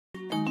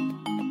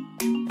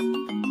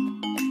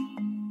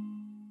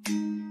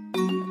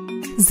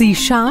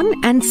Zishan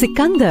and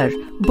Sikandar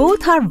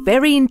both are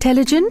very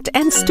intelligent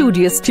and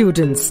studious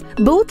students.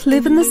 Both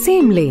live in the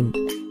same lane.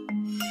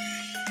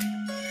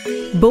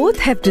 Both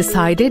have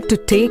decided to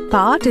take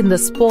part in the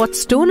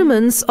sports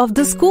tournaments of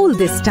the school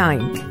this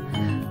time.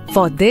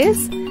 For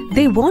this,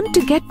 they want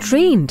to get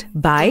trained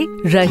by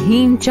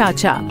Rahim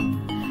Chacha.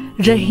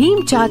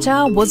 Rahim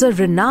Chacha was a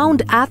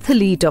renowned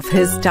athlete of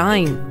his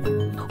time.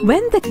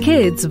 When the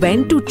kids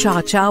went to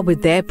Chacha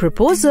with their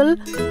proposal,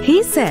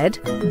 he said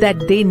that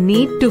they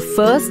need to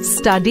first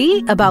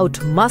study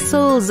about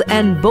muscles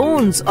and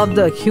bones of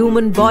the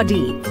human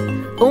body.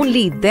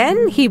 Only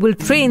then he will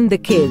train the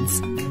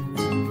kids.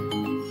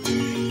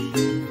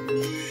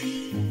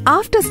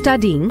 After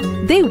studying,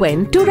 they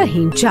went to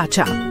Rahim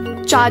Chacha.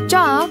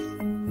 Chacha,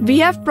 we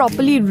have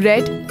properly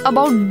read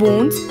about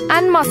bones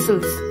and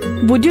muscles.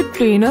 Would you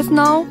train us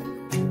now?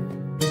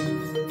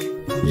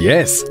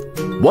 Yes,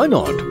 why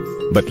not?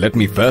 But let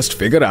me first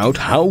figure out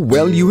how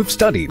well you have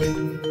studied.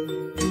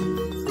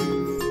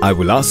 I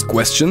will ask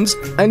questions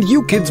and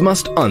you kids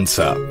must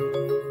answer.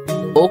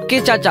 Okay,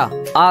 Chacha,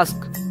 ask.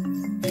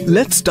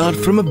 Let's start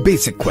from a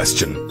basic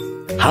question.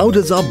 How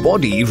does our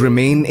body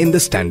remain in the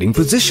standing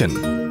position?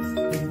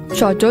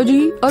 Chacha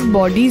ji, our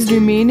bodies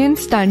remain in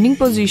standing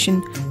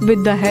position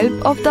with the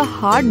help of the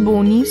hard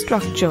bony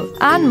structure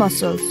and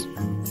muscles.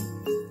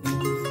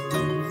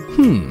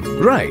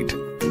 Right.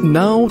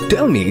 Now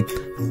tell me,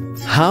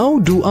 how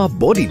do our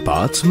body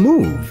parts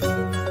move?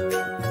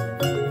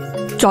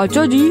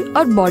 Chacha ji,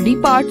 our body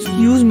parts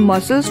use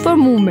muscles for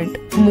movement.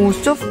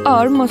 Most of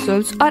our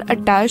muscles are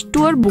attached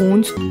to our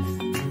bones.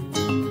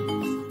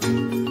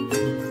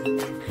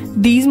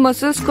 These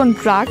muscles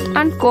contract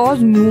and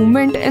cause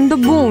movement in the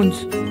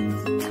bones.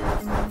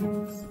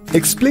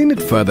 Explain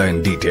it further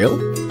in detail.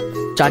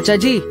 Chacha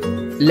ji,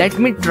 let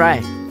me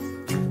try.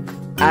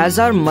 As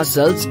our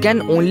muscles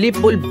can only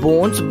pull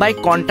bones by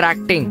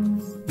contracting,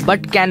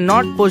 but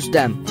cannot push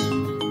them.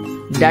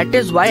 That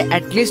is why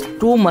at least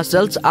two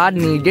muscles are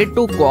needed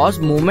to cause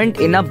movement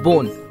in a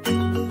bone.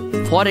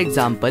 For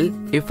example,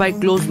 if I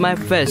close my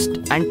fist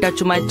and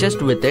touch my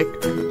chest with it,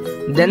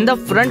 then the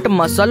front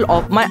muscle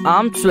of my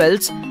arm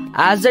swells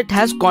as it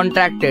has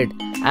contracted,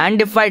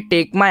 and if I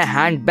take my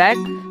hand back,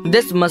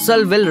 this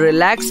muscle will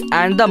relax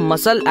and the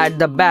muscle at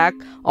the back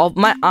of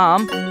my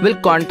arm will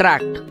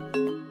contract.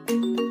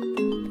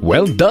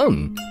 Well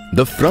done!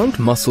 The front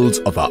muscles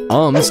of our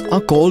arms are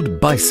called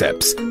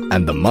biceps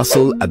and the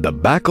muscle at the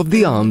back of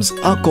the arms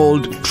are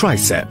called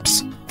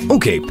triceps.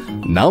 Okay,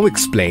 now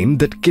explain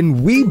that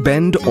can we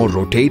bend or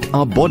rotate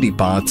our body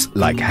parts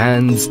like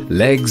hands,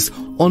 legs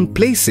on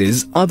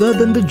places other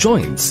than the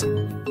joints?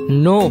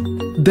 No.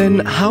 Then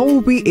how are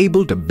we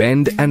able to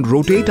bend and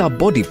rotate our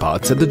body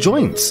parts at the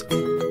joints?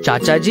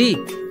 Chacha ji,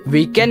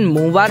 we can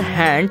move our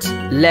hands,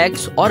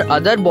 legs or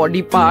other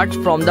body parts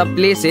from the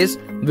places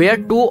where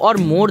two or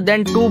more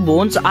than two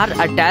bones are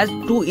attached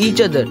to each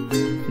other.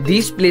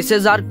 These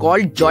places are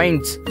called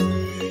joints.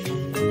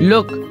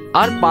 Look,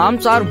 our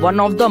palms are one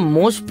of the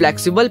most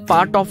flexible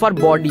part of our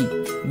body.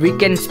 We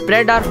can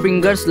spread our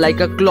fingers like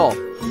a claw,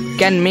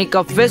 can make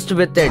a fist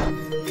with it,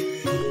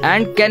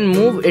 and can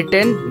move it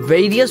in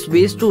various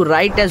ways to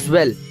write as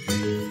well.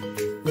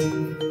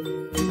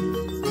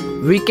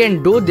 We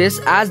can do this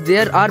as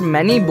there are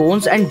many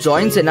bones and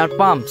joints in our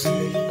palms.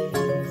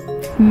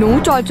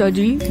 No, Chacha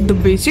ji, the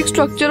basic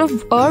structure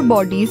of our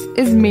bodies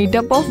is made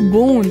up of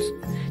bones.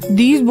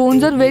 These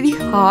bones are very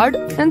hard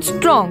and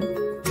strong.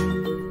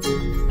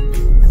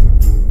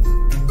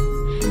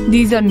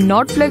 These are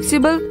not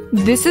flexible,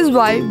 this is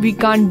why we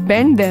can't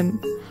bend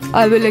them.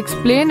 I will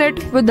explain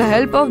it with the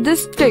help of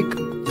this stick.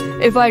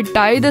 If I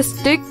tie the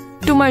stick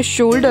to my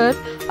shoulder,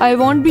 I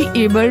won't be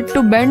able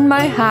to bend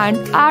my hand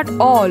at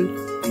all.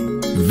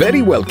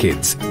 Very well,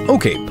 kids.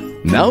 Okay,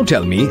 now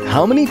tell me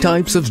how many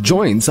types of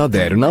joints are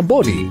there in our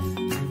body?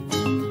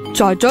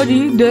 Chacha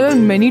ji, there are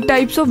many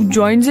types of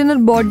joints in our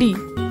body,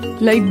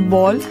 like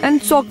ball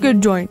and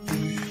socket joint,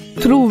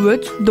 through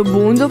which the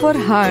bones of our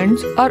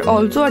hands are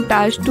also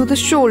attached to the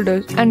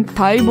shoulders and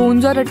thigh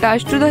bones are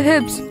attached to the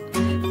hips.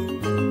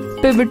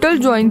 Pivotal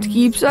joints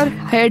keeps our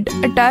head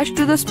attached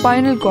to the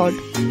spinal cord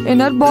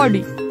in our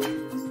body.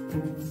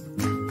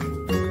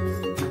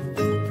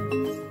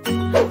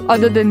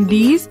 Other than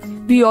these,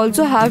 we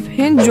also have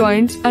hinge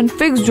joints and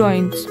fixed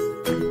joints.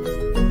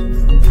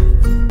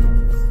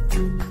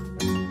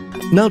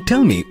 Now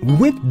tell me,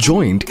 which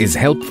joint is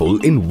helpful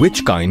in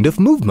which kind of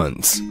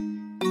movements?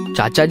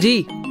 Chacha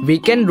ji, we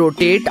can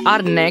rotate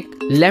our neck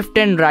left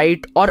and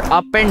right or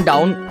up and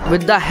down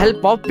with the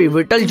help of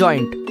pivotal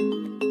joint.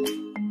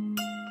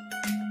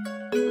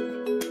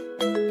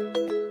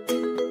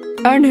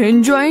 And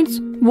hinge joints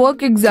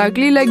work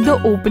exactly like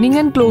the opening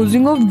and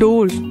closing of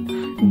doors.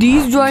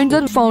 These joints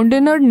are found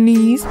in our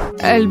knees,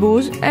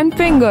 elbows and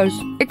fingers,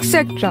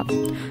 etc.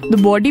 The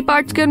body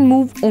parts can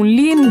move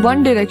only in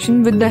one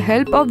direction with the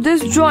help of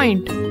this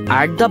joint.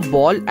 At the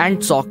ball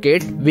and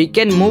socket, we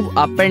can move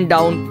up and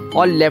down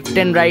or left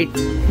and right.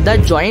 The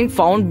joint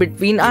found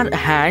between our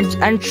hands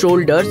and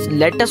shoulders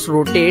let us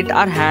rotate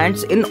our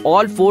hands in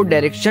all four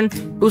directions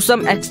to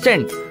some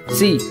extent.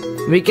 See,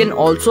 we can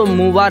also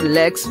move our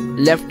legs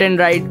left and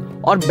right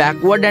or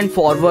backward and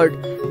forward.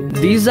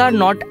 These are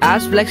not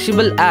as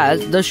flexible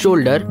as the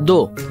shoulder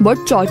though.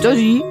 But Chacha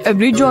ji,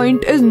 every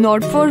joint is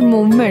not for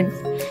movement.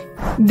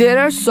 There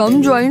are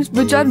some joints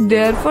which are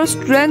there for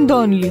strength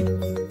only.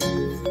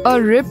 Our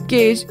rib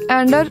cage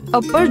and our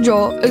upper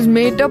jaw is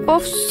made up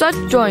of such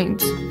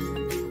joints.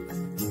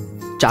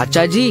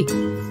 Chacha ji,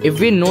 if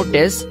we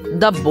notice,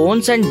 the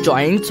bones and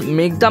joints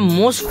make the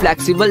most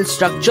flexible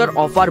structure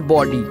of our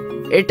body.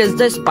 It is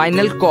the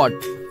spinal cord.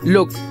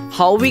 Look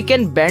how we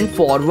can bend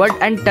forward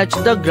and touch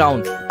the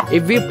ground.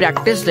 If we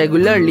practice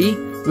regularly,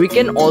 we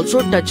can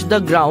also touch the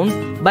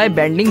ground by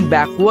bending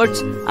backwards,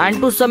 and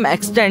to some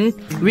extent,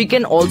 we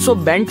can also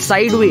bend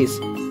sideways.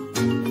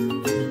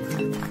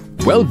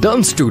 Well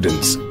done,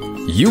 students.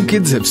 You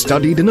kids have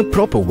studied in a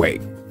proper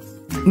way.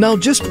 Now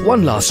just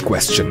one last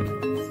question.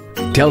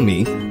 Tell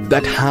me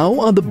that how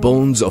are the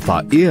bones of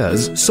our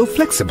ears so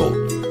flexible?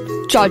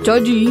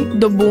 Chacha ji,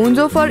 the bones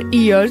of our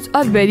ears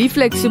are very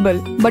flexible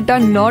but are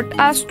not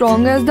as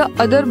strong as the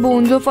other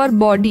bones of our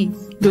body.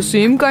 The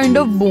same kind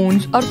of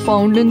bones are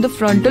found in the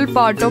frontal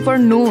part of our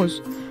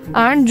nose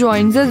and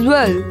joints as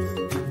well.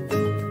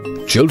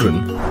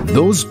 Children,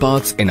 those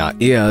parts in our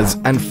ears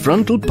and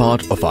frontal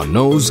part of our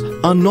nose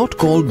are not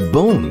called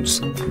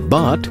bones,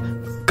 but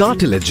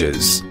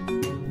cartilages.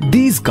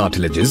 These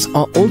cartilages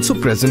are also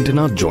present in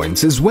our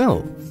joints as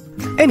well.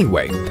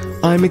 Anyway,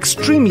 I am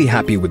extremely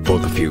happy with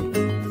both of you.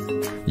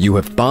 You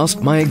have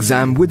passed my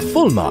exam with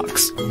full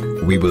marks.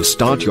 We will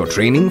start your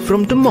training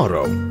from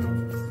tomorrow.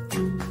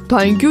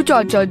 Thank you,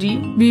 Chacha ji.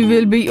 We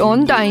will be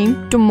on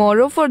time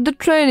tomorrow for the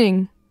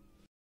training.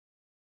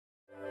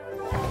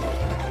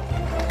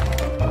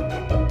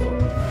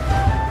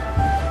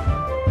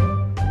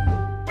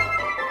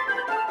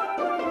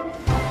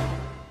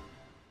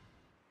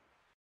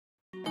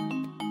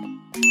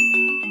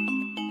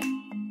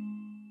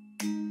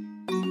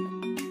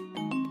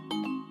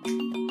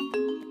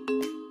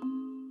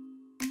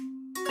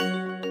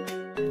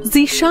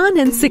 Zishan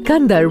and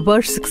Sikandar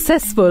were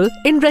successful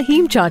in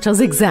Rahim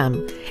Chacha's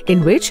exam,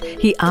 in which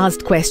he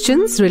asked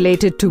questions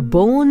related to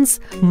bones,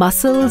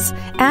 muscles,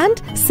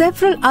 and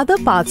several other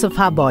parts of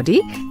our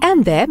body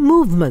and their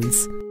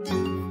movements.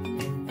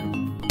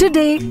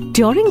 Today,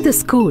 during the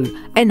school,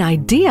 an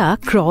idea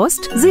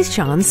crossed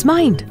Zishan's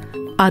mind.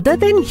 Other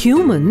than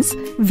humans,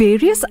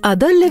 various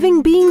other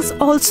living beings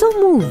also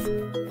move.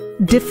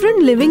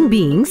 Different living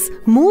beings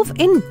move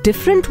in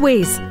different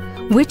ways,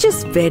 which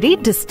is very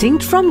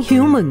distinct from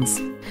humans.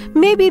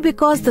 Maybe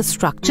because the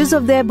structures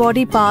of their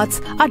body parts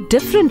are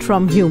different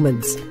from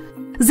humans.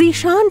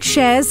 Zishan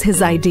shares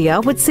his idea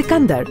with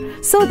Sikandar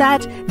so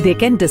that they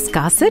can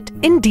discuss it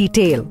in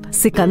detail.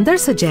 Sikandar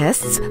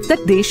suggests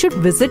that they should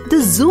visit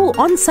the zoo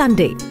on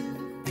Sunday.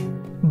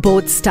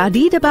 Both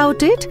studied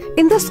about it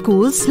in the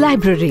school's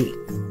library.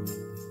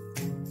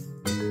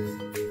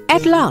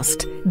 At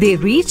last, they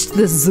reached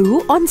the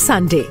zoo on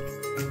Sunday.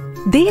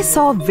 They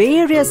saw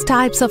various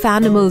types of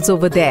animals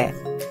over there.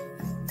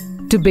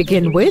 To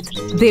begin with,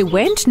 they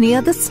went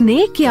near the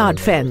snake yard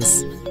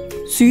fence.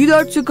 See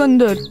that,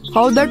 Sikandar,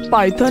 how that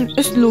python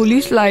is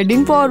slowly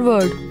sliding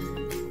forward.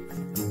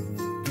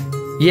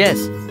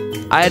 Yes,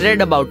 I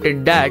read about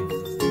it that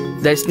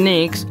the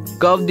snakes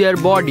curve their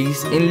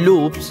bodies in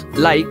loops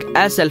like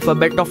S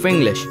alphabet of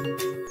English.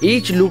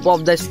 Each loop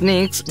of the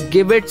snakes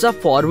gives it a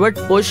forward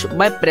push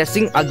by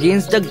pressing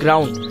against the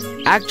ground.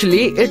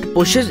 Actually, it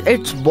pushes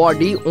its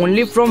body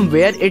only from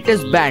where it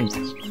is bent.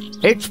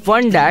 It's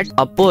fun that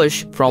a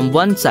push from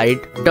one side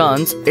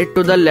turns it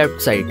to the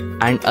left side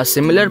and a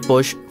similar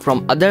push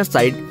from other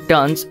side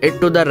turns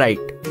it to the right.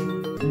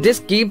 This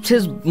keeps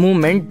his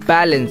movement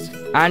balanced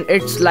and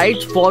it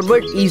slides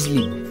forward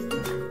easily.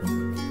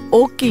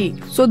 Okay,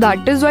 so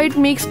that is why it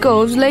makes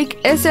curves like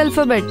S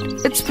alphabet.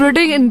 It's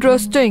pretty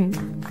interesting.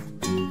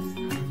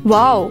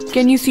 Wow,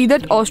 can you see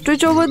that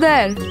ostrich over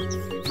there?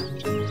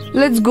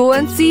 Let's go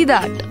and see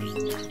that.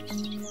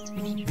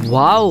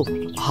 Wow,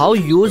 how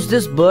huge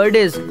this bird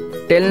is.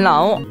 Till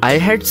now, I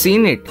had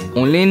seen it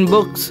only in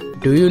books.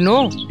 Do you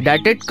know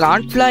that it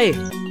can't fly?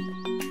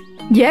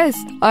 Yes,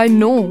 I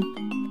know.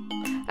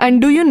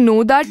 And do you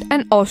know that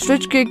an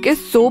ostrich kick is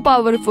so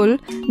powerful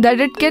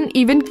that it can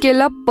even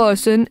kill a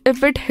person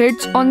if it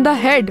hits on the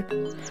head?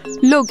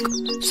 Look,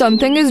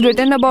 something is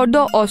written about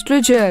the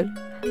ostrich here.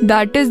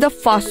 That is the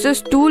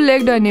fastest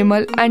two-legged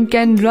animal and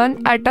can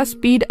run at a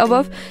speed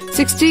above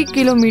 60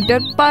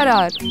 km per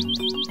hour.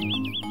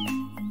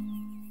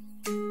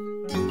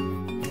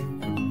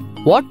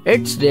 What?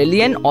 It's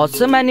really an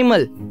awesome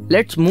animal.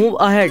 Let's move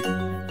ahead.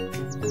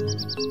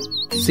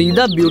 See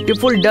the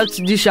beautiful ducks,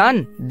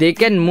 Zishan. They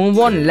can move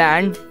on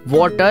land,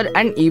 water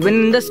and even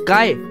in the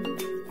sky.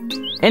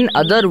 In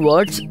other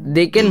words,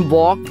 they can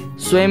walk,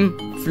 swim,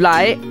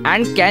 fly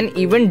and can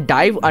even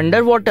dive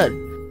underwater.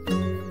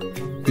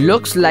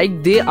 Looks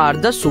like they are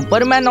the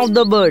Superman of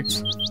the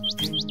birds.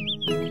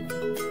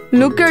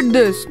 Look at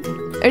this.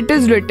 It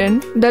is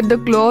written that the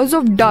claws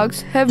of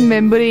ducks have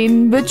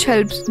membrane which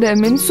helps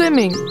them in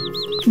swimming.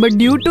 But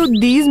due to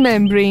these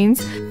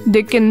membranes,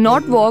 they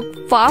cannot walk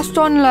fast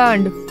on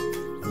land.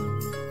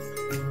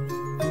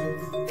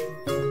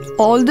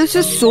 All this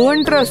is so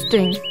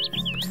interesting.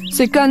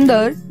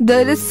 Sikandar,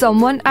 there is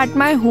someone at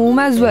my home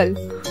as well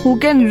who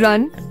can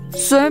run,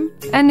 swim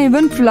and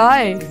even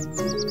fly.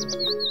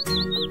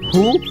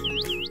 Who?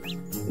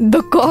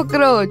 The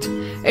cockroach.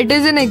 It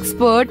is an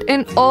expert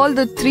in all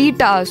the 3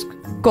 tasks.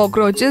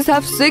 Cockroaches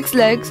have 6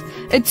 legs.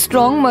 Its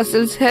strong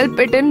muscles help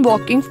it in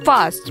walking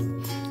fast.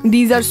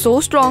 These are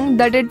so strong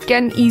that it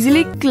can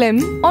easily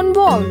climb on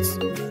walls.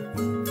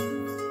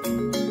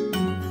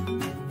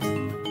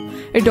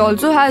 It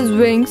also has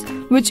wings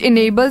which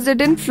enables it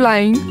in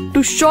flying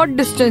to short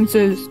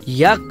distances.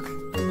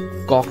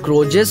 Yuck!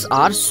 Cockroaches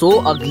are so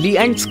ugly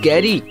and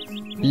scary.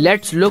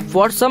 Let's look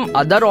for some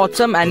other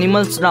awesome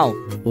animals now.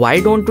 Why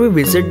don't we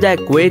visit the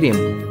aquarium?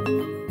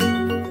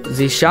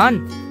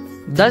 Zishan,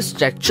 the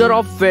structure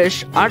of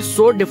fish are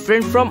so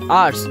different from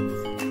ours.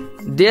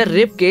 Their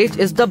rib cage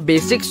is the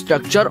basic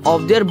structure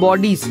of their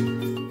bodies.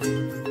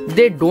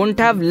 They don't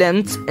have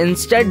limbs,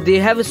 instead they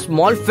have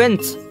small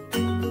fins.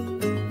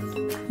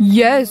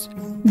 Yes,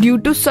 due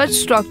to such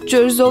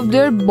structures of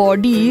their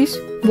bodies,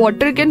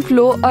 water can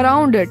flow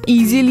around it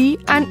easily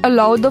and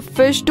allow the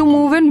fish to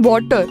move in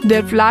water.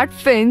 Their flat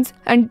fins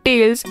and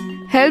tails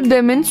help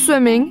them in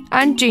swimming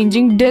and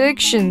changing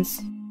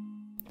directions.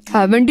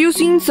 Haven't you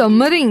seen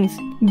submarines?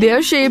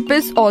 Their shape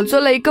is also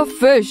like a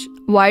fish,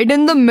 wide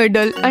in the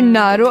middle and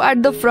narrow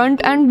at the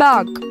front and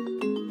back.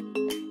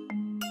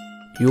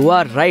 You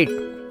are right.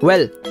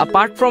 Well,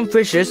 apart from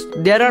fishes,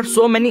 there are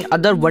so many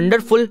other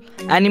wonderful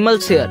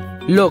animals here.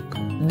 Look,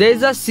 there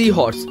is a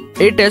seahorse.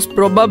 It is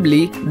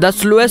probably the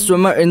slowest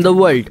swimmer in the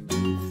world.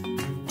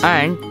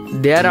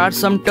 And there are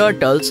some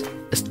turtles,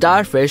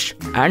 starfish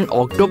and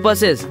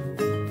octopuses.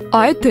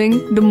 I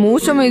think the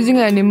most amazing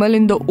animal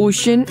in the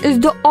ocean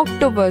is the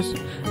octopus.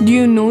 Do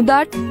you know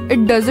that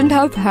it doesn't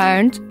have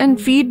hands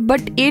and feet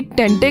but 8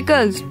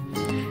 tentacles?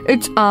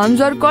 Its arms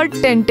are called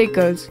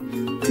tentacles.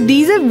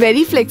 These are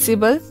very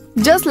flexible,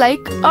 just like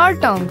our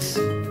tongues.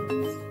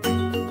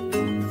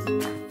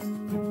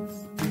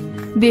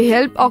 They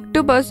help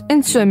octopus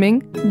in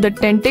swimming. The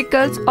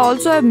tentacles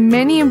also have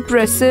many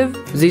impressive...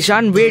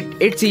 Zishan, wait,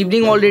 it's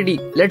evening already.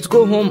 Let's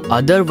go home,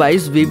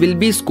 otherwise we will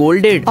be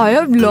scolded. I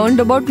have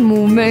learned about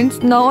movements.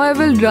 Now I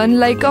will run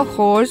like a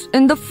horse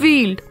in the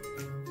field.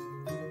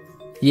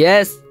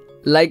 Yes,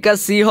 like a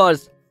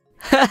seahorse.